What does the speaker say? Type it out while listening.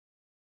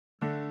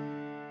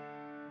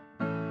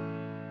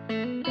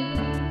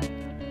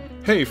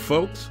Hey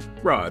folks,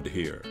 Rod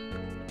here.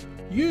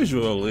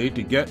 Usually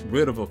to get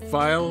rid of a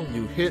file,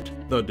 you hit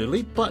the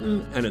delete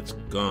button and it's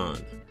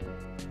gone.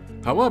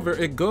 However,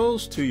 it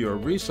goes to your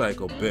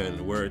recycle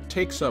bin where it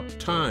takes up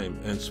time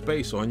and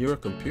space on your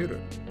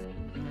computer.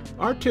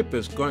 Our tip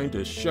is going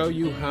to show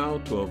you how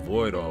to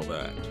avoid all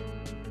that.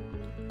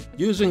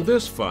 Using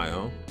this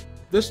file,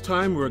 this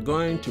time we're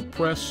going to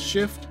press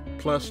Shift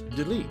plus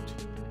Delete.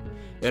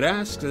 It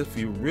asks if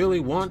you really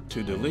want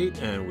to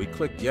delete and we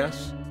click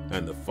yes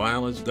and the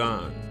file is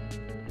gone.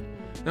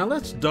 Now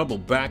let's double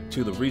back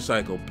to the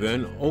recycle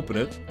bin, open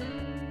it,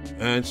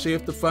 and see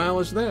if the file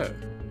is there.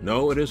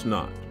 No, it is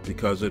not,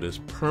 because it is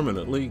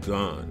permanently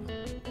gone.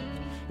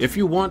 If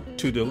you want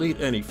to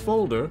delete any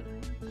folder,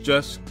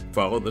 just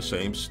follow the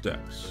same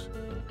steps.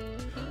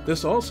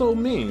 This also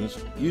means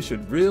you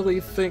should really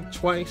think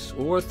twice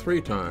or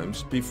 3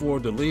 times before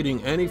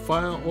deleting any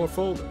file or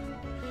folder,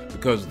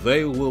 because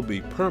they will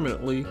be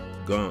permanently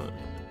gone.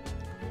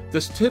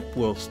 This tip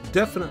will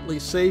definitely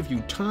save you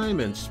time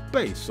and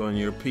space on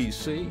your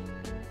PC.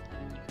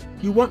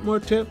 You want more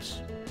tips?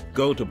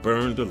 Go to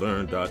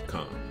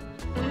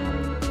burntolearn.com.